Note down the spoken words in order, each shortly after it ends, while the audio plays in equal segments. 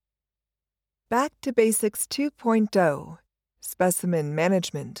Back to Basics 2.0 Specimen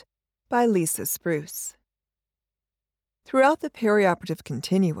Management by Lisa Spruce. Throughout the perioperative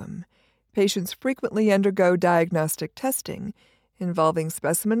continuum, patients frequently undergo diagnostic testing involving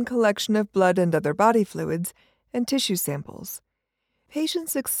specimen collection of blood and other body fluids and tissue samples.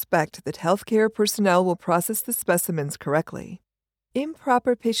 Patients expect that healthcare personnel will process the specimens correctly.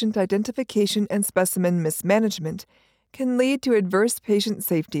 Improper patient identification and specimen mismanagement can lead to adverse patient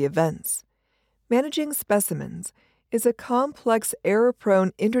safety events. Managing specimens is a complex,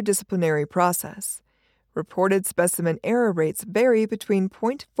 error-prone interdisciplinary process. Reported specimen error rates vary between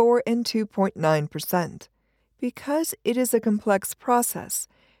 0.4 and 2.9%. Because it is a complex process,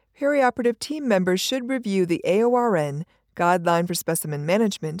 perioperative team members should review the AORN Guideline for Specimen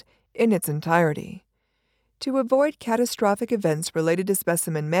Management in its entirety. To avoid catastrophic events related to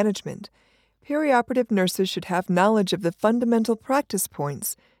specimen management, perioperative nurses should have knowledge of the fundamental practice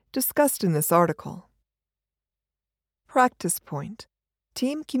points discussed in this article. Practice point: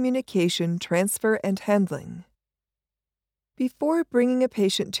 Team communication, transfer, and handling. Before bringing a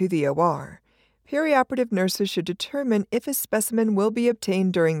patient to the OR, perioperative nurses should determine if a specimen will be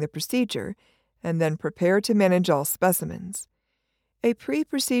obtained during the procedure and then prepare to manage all specimens. A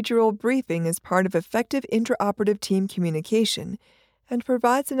pre-procedural briefing is part of effective intraoperative team communication and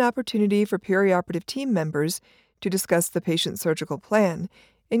provides an opportunity for perioperative team members to discuss the patient's surgical plan,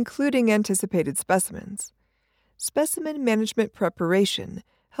 including anticipated specimens. Specimen management preparation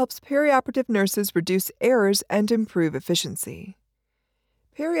helps perioperative nurses reduce errors and improve efficiency.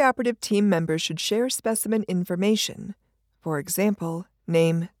 Perioperative team members should share specimen information, for example,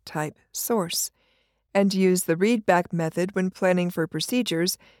 name, type, source, and use the readback method when planning for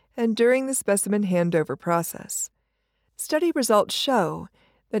procedures and during the specimen handover process. Study results show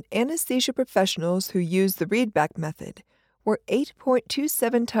that anesthesia professionals who use the readback method were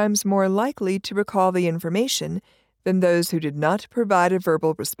 8.27 times more likely to recall the information than those who did not provide a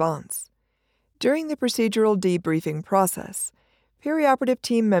verbal response. During the procedural debriefing process, perioperative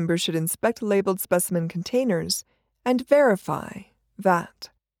team members should inspect labeled specimen containers and verify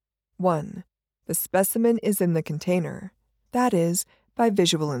that 1. The specimen is in the container, that is, by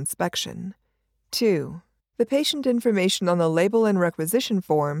visual inspection. 2. The patient information on the label and requisition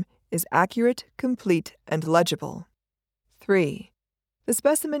form is accurate, complete, and legible. 3. The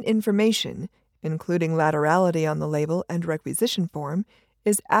specimen information, including laterality on the label and requisition form,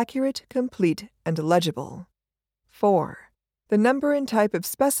 is accurate, complete, and legible. 4. The number and type of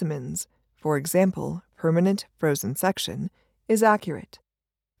specimens, for example, permanent frozen section, is accurate.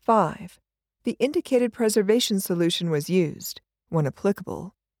 5. The indicated preservation solution was used, when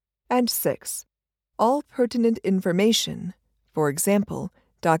applicable. And 6. All pertinent information, for example,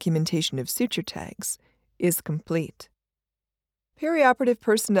 documentation of suture tags, is complete. Perioperative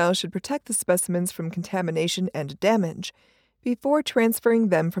personnel should protect the specimens from contamination and damage before transferring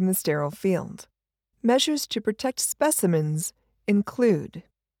them from the sterile field. Measures to protect specimens include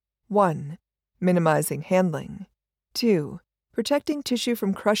 1. Minimizing handling. 2. Protecting tissue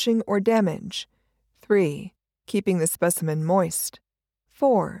from crushing or damage. 3. Keeping the specimen moist.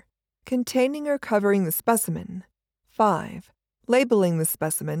 4. Containing or covering the specimen. 5. Labeling the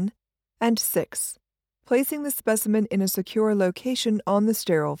specimen. And 6. Placing the specimen in a secure location on the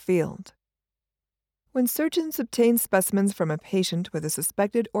sterile field. When surgeons obtain specimens from a patient with a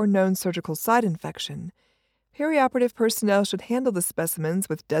suspected or known surgical site infection, perioperative personnel should handle the specimens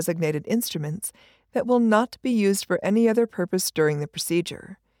with designated instruments that will not be used for any other purpose during the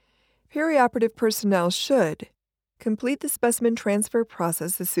procedure. Perioperative personnel should complete the specimen transfer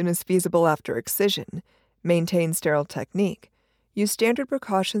process as soon as feasible after excision, maintain sterile technique, use standard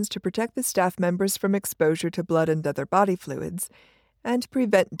precautions to protect the staff members from exposure to blood and other body fluids, and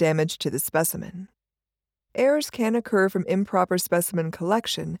prevent damage to the specimen. Errors can occur from improper specimen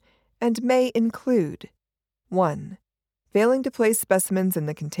collection and may include 1. Failing to place specimens in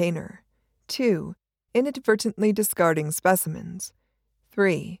the container. 2. Inadvertently discarding specimens.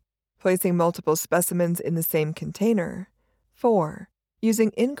 3. Placing multiple specimens in the same container. 4.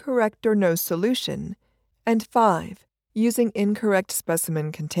 Using incorrect or no solution. And 5. Using incorrect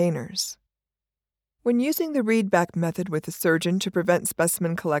specimen containers. When using the readback method with the surgeon to prevent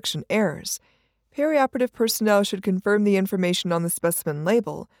specimen collection errors, perioperative personnel should confirm the information on the specimen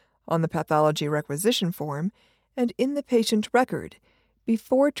label, on the pathology requisition form, and in the patient record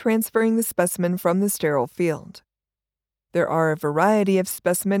before transferring the specimen from the sterile field. There are a variety of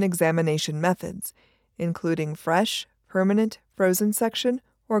specimen examination methods, including fresh, permanent, frozen section,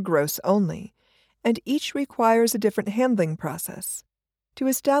 or gross only, and each requires a different handling process. To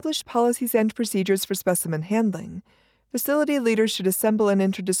establish policies and procedures for specimen handling, Facility leaders should assemble an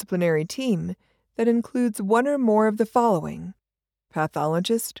interdisciplinary team that includes one or more of the following: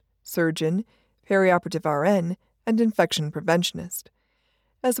 pathologist, surgeon, perioperative RN, and infection preventionist,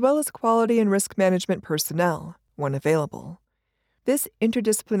 as well as quality and risk management personnel, when available. This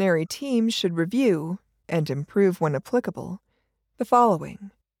interdisciplinary team should review, and improve when applicable, the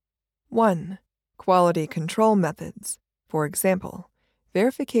following: 1. Quality control methods, for example,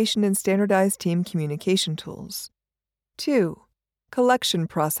 verification and standardized team communication tools. 2. Collection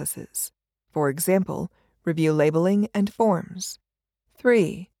processes, for example, review labeling and forms.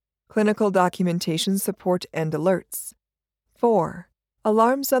 3. Clinical documentation support and alerts. 4.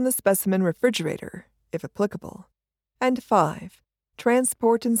 Alarms on the specimen refrigerator, if applicable. And 5.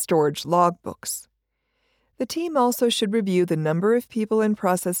 Transport and storage logbooks. The team also should review the number of people and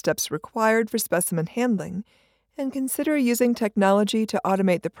process steps required for specimen handling and consider using technology to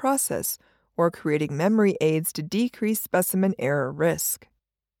automate the process or creating memory aids to decrease specimen error risk.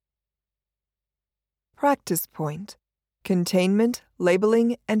 Practice point: containment,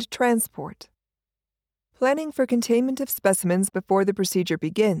 labeling, and transport. Planning for containment of specimens before the procedure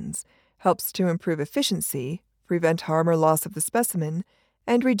begins helps to improve efficiency, prevent harm or loss of the specimen,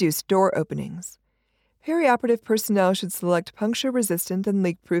 and reduce door openings. Perioperative personnel should select puncture-resistant and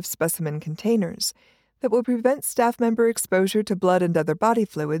leak-proof specimen containers that will prevent staff member exposure to blood and other body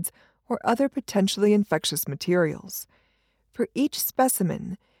fluids or other potentially infectious materials. For each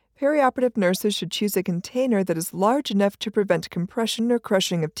specimen, perioperative nurses should choose a container that is large enough to prevent compression or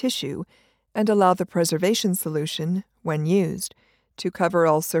crushing of tissue and allow the preservation solution, when used, to cover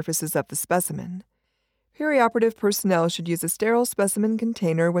all surfaces of the specimen. Perioperative personnel should use a sterile specimen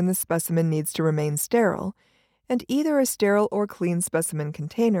container when the specimen needs to remain sterile, and either a sterile or clean specimen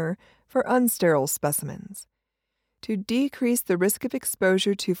container for unsterile specimens. To decrease the risk of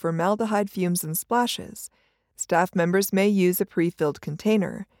exposure to formaldehyde fumes and splashes, staff members may use a pre-filled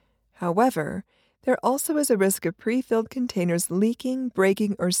container. However, there also is a risk of pre-filled containers leaking,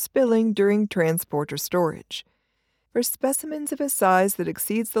 breaking, or spilling during transport or storage. For specimens of a size that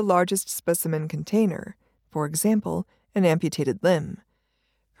exceeds the largest specimen container, for example, an amputated limb,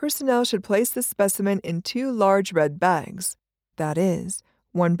 personnel should place the specimen in 2 large red bags, that is,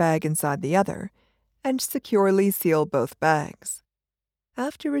 one bag inside the other, and securely seal both bags.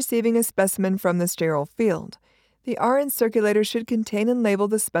 After receiving a specimen from the sterile field, the RN circulator should contain and label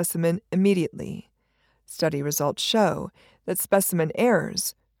the specimen immediately. Study results show that specimen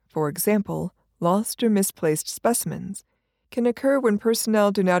errors, for example, lost or misplaced specimens, can occur when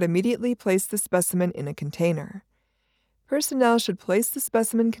personnel do not immediately place the specimen in a container. Personnel should place the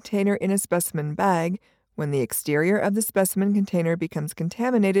specimen container in a specimen bag when the exterior of the specimen container becomes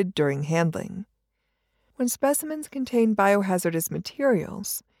contaminated during handling. When specimens contain biohazardous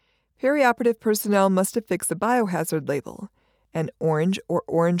materials, perioperative personnel must affix a biohazard label, an orange or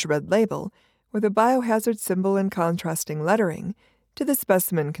orange-red label with a biohazard symbol and contrasting lettering, to the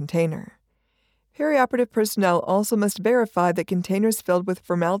specimen container. Perioperative personnel also must verify that containers filled with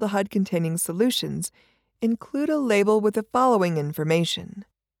formaldehyde-containing solutions include a label with the following information: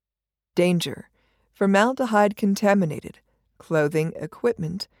 danger, formaldehyde contaminated, clothing,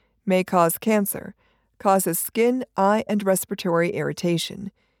 equipment, may cause cancer, causes skin, eye, and respiratory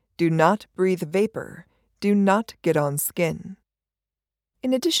irritation, do not breathe vapor, do not get on skin.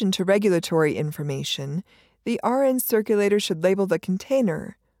 In addition to regulatory information, the RN circulator should label the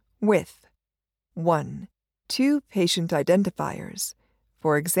container with 1. 2 patient identifiers,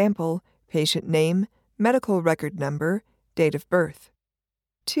 for example, patient name, medical record number, date of birth.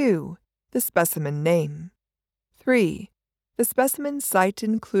 2. The specimen name. 3. The specimen site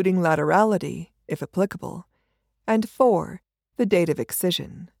including laterality, if applicable. And 4. The date of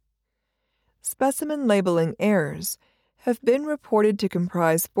excision. Specimen labeling errors have been reported to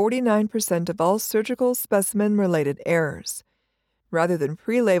comprise 49% of all surgical specimen-related errors. Rather than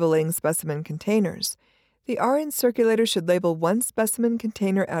pre-labeling specimen containers, the RN circulator should label one specimen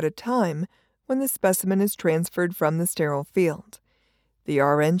container at a time when the specimen is transferred from the sterile field. The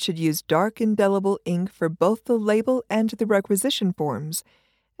RN should use dark indelible ink for both the label and the requisition forms,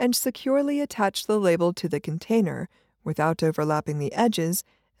 and securely attach the label to the container without overlapping the edges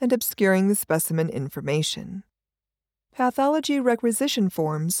and obscuring the specimen information. Pathology requisition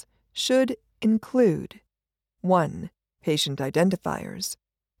forms should include 1. Patient identifiers,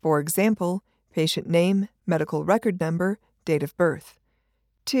 for example, patient name, medical record number, date of birth.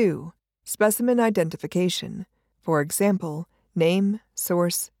 2. Specimen identification, for example, name,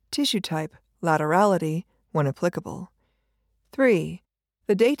 source, tissue type, laterality, when applicable. 3.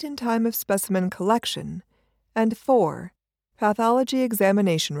 The date and time of specimen collection. And 4. Pathology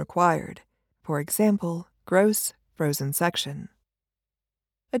examination required, for example, gross, frozen section.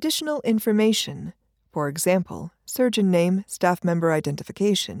 Additional information, for example, surgeon name, staff member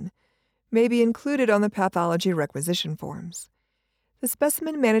identification, may be included on the pathology requisition forms. The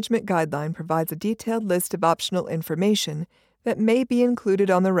Specimen Management Guideline provides a detailed list of optional information that may be included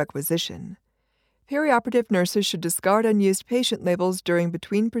on the requisition. Perioperative nurses should discard unused patient labels during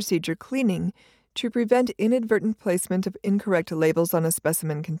between-procedure cleaning to prevent inadvertent placement of incorrect labels on a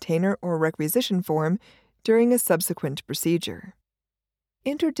specimen container or requisition form during a subsequent procedure.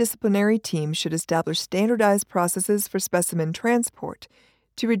 Interdisciplinary teams should establish standardized processes for specimen transport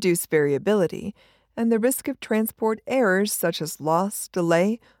to reduce variability and the risk of transport errors such as loss,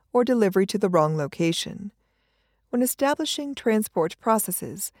 delay, or delivery to the wrong location. When establishing transport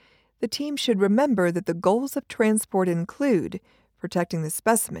processes, the team should remember that the goals of transport include protecting the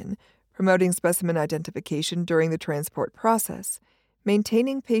specimen, promoting specimen identification during the transport process,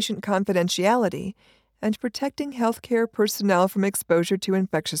 maintaining patient confidentiality, and protecting healthcare personnel from exposure to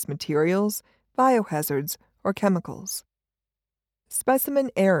infectious materials, biohazards, or chemicals.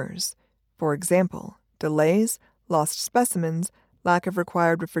 Specimen errors, for example, delays, lost specimens, lack of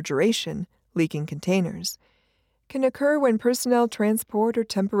required refrigeration, leaking containers, can occur when personnel transport or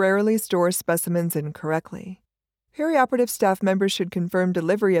temporarily store specimens incorrectly. Perioperative staff members should confirm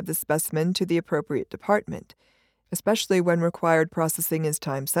delivery of the specimen to the appropriate department, especially when required processing is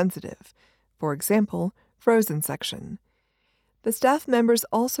time-sensitive, for example, frozen section. The staff members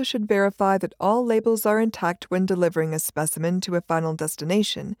also should verify that all labels are intact when delivering a specimen to a final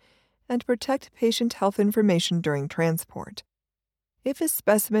destination and protect patient health information during transport. If a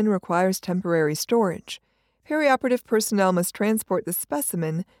specimen requires temporary storage, perioperative personnel must transport the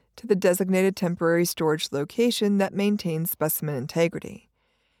specimen to the designated temporary storage location that maintains specimen integrity.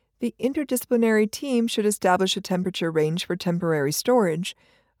 The interdisciplinary team should establish a temperature range for temporary storage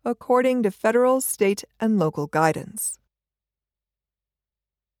according to federal, state, and local guidance.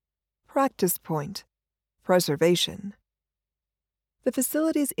 Practice point: preservation. The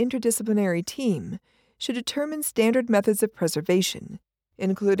facility's interdisciplinary team should determine standard methods of preservation,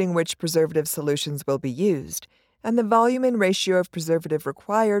 including which preservative solutions will be used, and the volume and ratio of preservative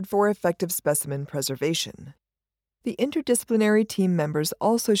required for effective specimen preservation. The interdisciplinary team members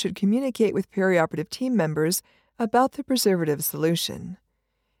also should communicate with perioperative team members about the preservative solution.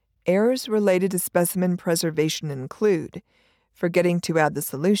 Errors related to specimen preservation include forgetting to add the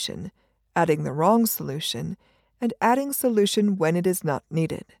solution, adding the wrong solution, and adding solution when it is not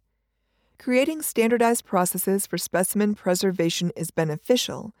needed. Creating standardized processes for specimen preservation is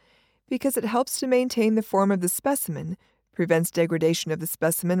beneficial because it helps to maintain the form of the specimen, prevents degradation of the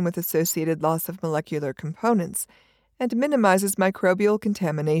specimen with associated loss of molecular components, and minimizes microbial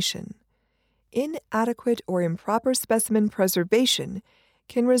contamination. Inadequate or improper specimen preservation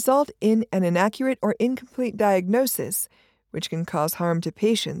can result in an inaccurate or incomplete diagnosis, which can cause harm to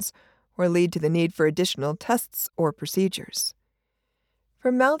patients or lead to the need for additional tests or procedures.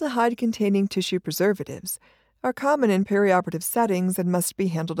 Formaldehyde-containing tissue preservatives are common in perioperative settings and must be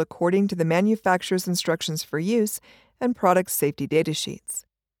handled according to the manufacturer's instructions for use and product safety data sheets.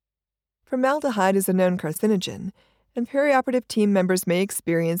 Formaldehyde is a known carcinogen, and perioperative team members may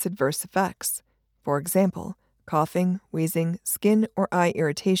experience adverse effects. For example, coughing, wheezing, skin or eye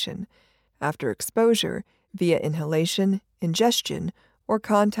irritation after exposure via inhalation, ingestion, or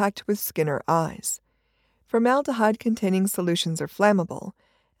contact with skin or eyes. Formaldehyde-containing solutions are flammable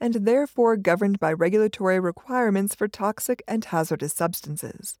and therefore governed by regulatory requirements for toxic and hazardous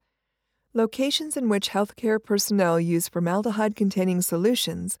substances. Locations in which healthcare personnel use formaldehyde-containing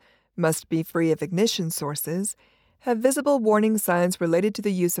solutions must be free of ignition sources, have visible warning signs related to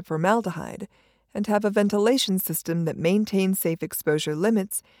the use of formaldehyde, and have a ventilation system that maintains safe exposure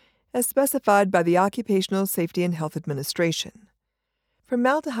limits as specified by the Occupational Safety and Health Administration.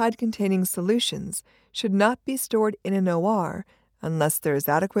 Formaldehyde-containing solutions should not be stored in an OR unless there is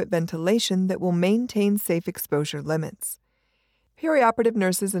adequate ventilation that will maintain safe exposure limits. Perioperative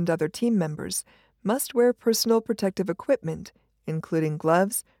nurses and other team members must wear personal protective equipment, including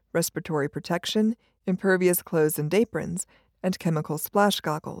gloves, respiratory protection, impervious clothes and aprons, and chemical splash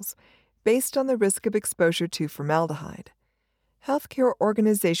goggles, based on the risk of exposure to formaldehyde. Healthcare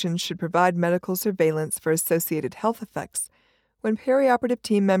organizations should provide medical surveillance for associated health effects when perioperative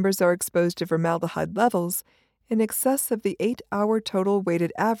team members are exposed to formaldehyde levels in excess of the 8-hour total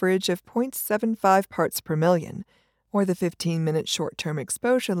weighted average of 0.75 parts per million, or the 15-minute short-term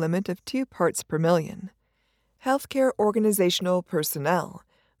exposure limit of 2 parts per million. Healthcare organizational personnel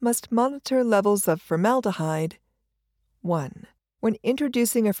must monitor levels of formaldehyde. 1. When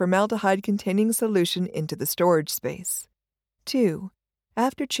introducing a formaldehyde-containing solution into the storage space. 2.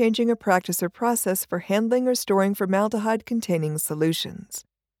 after changing a practice or process for handling or storing formaldehyde-containing solutions.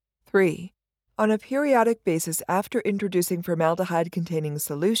 3. On a periodic basis after introducing formaldehyde-containing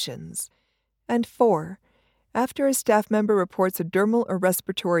solutions. And 4. After a staff member reports a dermal or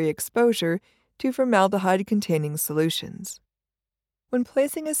respiratory exposure to formaldehyde-containing solutions. When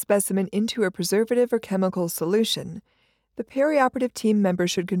placing a specimen into a preservative or chemical solution, the perioperative team member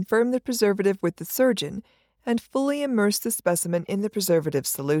should confirm the preservative with the surgeon and fully immerse the specimen in the preservative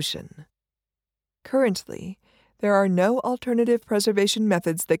solution. Currently, there are no alternative preservation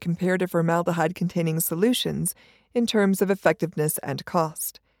methods that compare to formaldehyde-containing solutions in terms of effectiveness and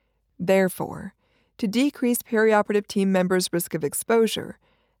cost. Therefore, to decrease perioperative team members' risk of exposure,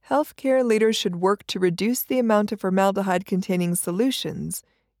 healthcare leaders should work to reduce the amount of formaldehyde-containing solutions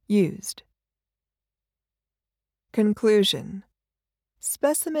used. Conclusion: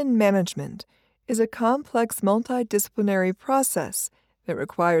 specimen management is a complex multidisciplinary process that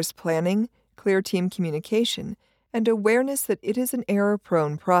requires planning, clear team communication, and awareness that it is an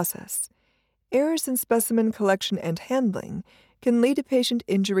error-prone process. Errors in specimen collection and handling can lead to patient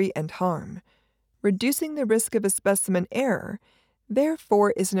injury and harm. Reducing the risk of a specimen error,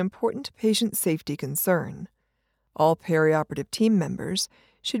 therefore, is an important patient safety concern. All perioperative team members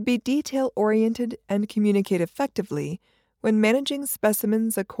should be detail-oriented and communicate effectively when managing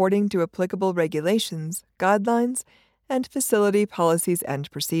specimens according to applicable regulations, guidelines, and facility policies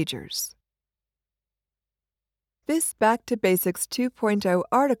and procedures. This Back to Basics 2.0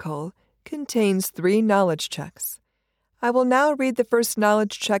 article contains 3 knowledge checks. I will now read the first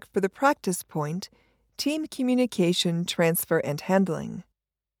knowledge check for the practice point, Team Communication, Transfer, and Handling.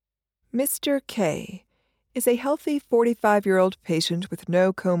 Mr. K is a healthy 45-year-old patient with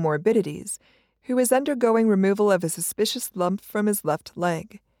no comorbidities who is undergoing removal of a suspicious lump from his left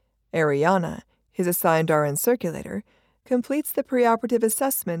leg. Ariana, his assigned RN circulator, completes the preoperative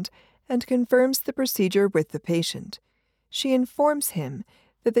assessment and confirms the procedure with the patient. She informs him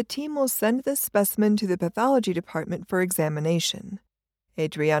that the team will send the specimen to the pathology department for examination.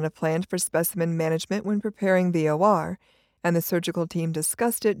 Adriana planned for specimen management when preparing the OR, and the surgical team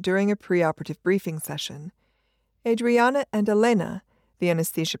discussed it during a preoperative briefing session. Adriana and Elena, the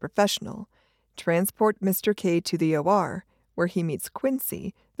anesthesia professional, transport Mr. K to the OR, where he meets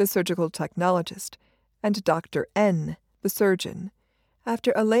Quincy, the surgical technologist, and Dr. N, the surgeon.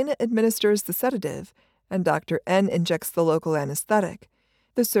 After Elena administers the sedative and Dr. N injects the local anesthetic,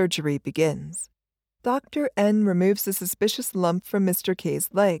 the surgery begins. Dr. N removes the suspicious lump from Mr. K's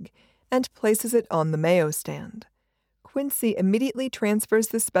leg and places it on the Mayo stand. Quincy immediately transfers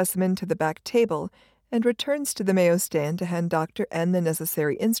the specimen to the back table and returns to the Mayo stand to hand Dr. N the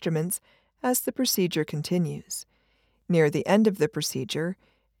necessary instruments as the procedure continues. Near the end of the procedure,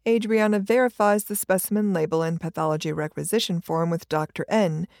 Adriana verifies the specimen label and pathology requisition form with Dr.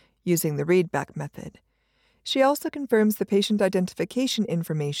 N using the readback method. She also confirms the patient identification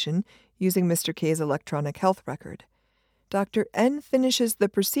information using Mr. K's electronic health record. Dr. N finishes the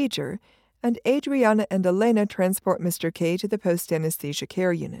procedure, and Adriana and Elena transport Mr. K to the post-anesthesia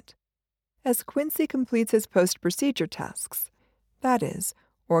care unit. As Quincy completes his post-procedure tasks, that is,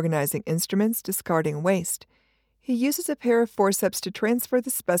 organizing instruments, discarding waste, he uses a pair of forceps to transfer the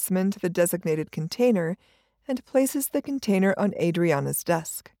specimen to the designated container and places the container on Adriana's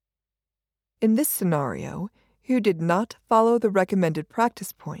desk. In this scenario, who did not follow the recommended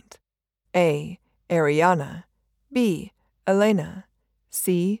practice point? A. Ariana, B. Elena,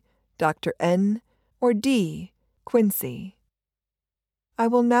 C. Dr. N, or D. Quincy? I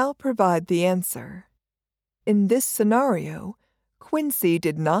will now provide the answer. In this scenario, Quincy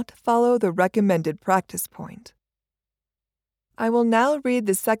did not follow the recommended practice point. I will now read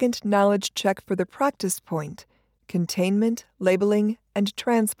the second knowledge check for the practice point, containment, labeling, and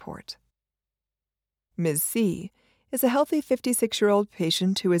transport. Ms. C is a healthy 56-year-old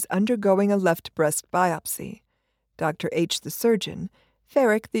patient who is undergoing a left breast biopsy. Dr. H, the surgeon,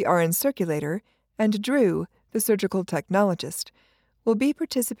 Ferrick, the RN circulator, and Drew, the surgical technologist, will be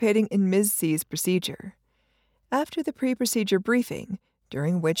participating in Ms. C's procedure. After the pre-procedure briefing,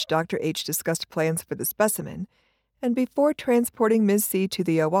 during which Dr. H discussed plans for the specimen, and before transporting Ms. C to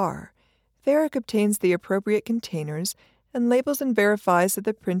the OR, Ferrick obtains the appropriate containers and labels and verifies that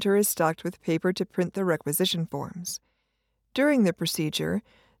the printer is stocked with paper to print the requisition forms. During the procedure,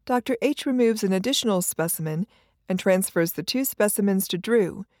 Dr. H removes an additional specimen and transfers the 2 specimens to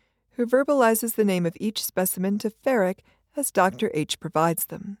Drew, who verbalizes the name of each specimen to Ferrick as Dr. H provides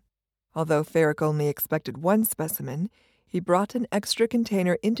them. Although Ferrick only expected 1 specimen, he brought an extra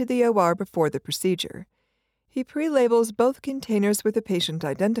container into the OR before the procedure. He pre-labels both containers with the patient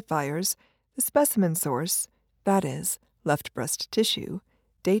identifiers, the specimen source, that is, left breast tissue,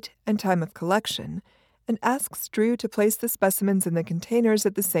 date and time of collection, and asks Drew to place the specimens in the containers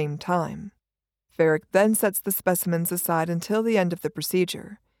at the same time. Ferrick then sets the specimens aside until the end of the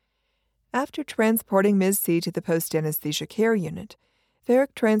procedure. After transporting Ms. C to the post-anesthesia care unit,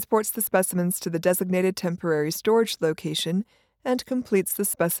 Ferrick transports the specimens to the designated temporary storage location and completes the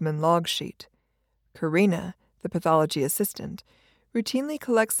specimen log sheet. Karina, the pathology assistant, routinely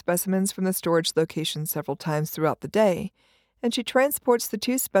collects specimens from the storage location several times throughout the day, and she transports the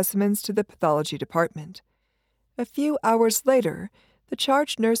 2 specimens to the pathology department. A few hours later, the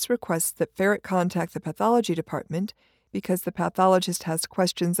charge nurse requests that Ferrick contact the pathology department because the pathologist has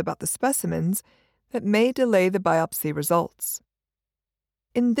questions about the specimens that may delay the biopsy results.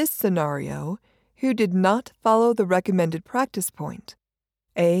 In this scenario, who did not follow the recommended practice point?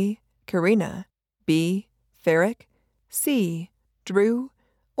 A. Karina, B. Ferrick, C. Drew,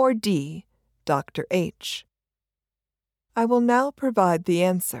 or D. Dr. H. I will now provide the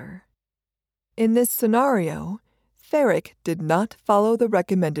answer. In this scenario, Ferrick did not follow the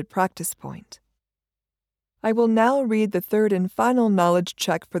recommended practice point. I will now read the third and final knowledge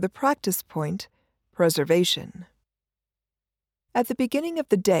check for the practice point, preservation. At the beginning of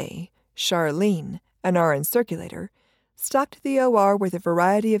the day, Charlene, an RN circulator, stocked the OR with a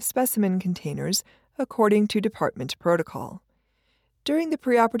variety of specimen containers according to department protocol. During the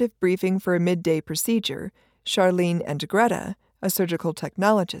preoperative briefing for a midday procedure, Charlene and Greta, a surgical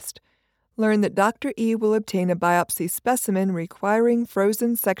technologist, learn that Dr. E will obtain a biopsy specimen requiring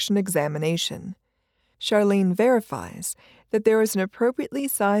frozen section examination. Charlene verifies that there is an appropriately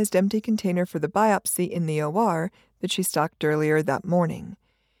sized empty container for the biopsy in the OR that she stocked earlier that morning.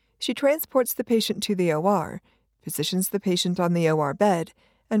 She transports the patient to the OR, positions the patient on the OR bed,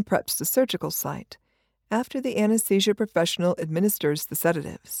 and preps the surgical site, after the anesthesia professional administers the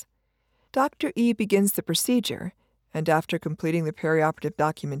sedatives. Dr. E begins the procedure, and after completing the perioperative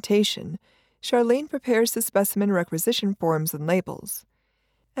documentation, Charlene prepares the specimen requisition forms and labels.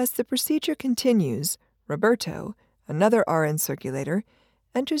 As the procedure continues, Roberto, another RN circulator,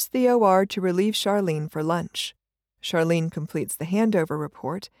 enters the OR to relieve Charlene for lunch. Charlene completes the handover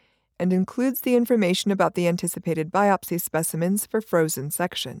report and includes the information about the anticipated biopsy specimens for frozen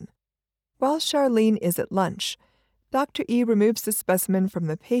section. While Charlene is at lunch, Dr. E removes the specimen from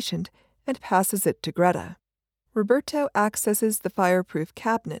the patient and passes it to Greta. Roberto accesses the fireproof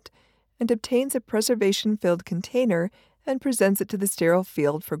cabinet and obtains a preservation-filled container and presents it to the sterile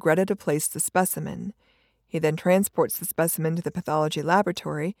field for Greta to place the specimen. He then transports the specimen to the pathology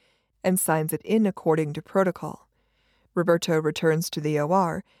laboratory and signs it in according to protocol. Roberto returns to the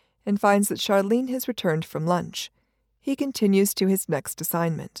OR and finds that Charlene has returned from lunch. He continues to his next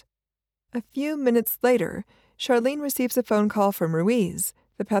assignment. A few minutes later, Charlene receives a phone call from Ruiz,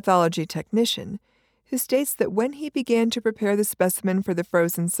 the pathology technician, who states that when he began to prepare the specimen for the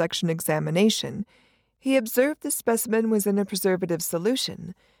frozen section examination, he observed the specimen was in a preservative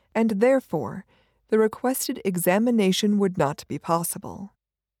solution, and therefore, the requested examination would not be possible.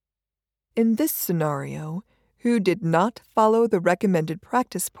 In this scenario, who did not follow the recommended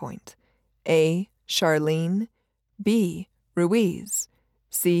practice point? A. Charlene, B. Ruiz,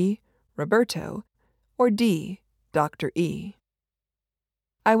 C. Roberto, or D. Dr. E.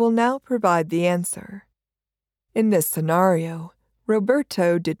 I will now provide the answer. In this scenario,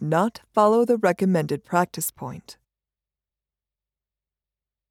 Roberto did not follow the recommended practice point.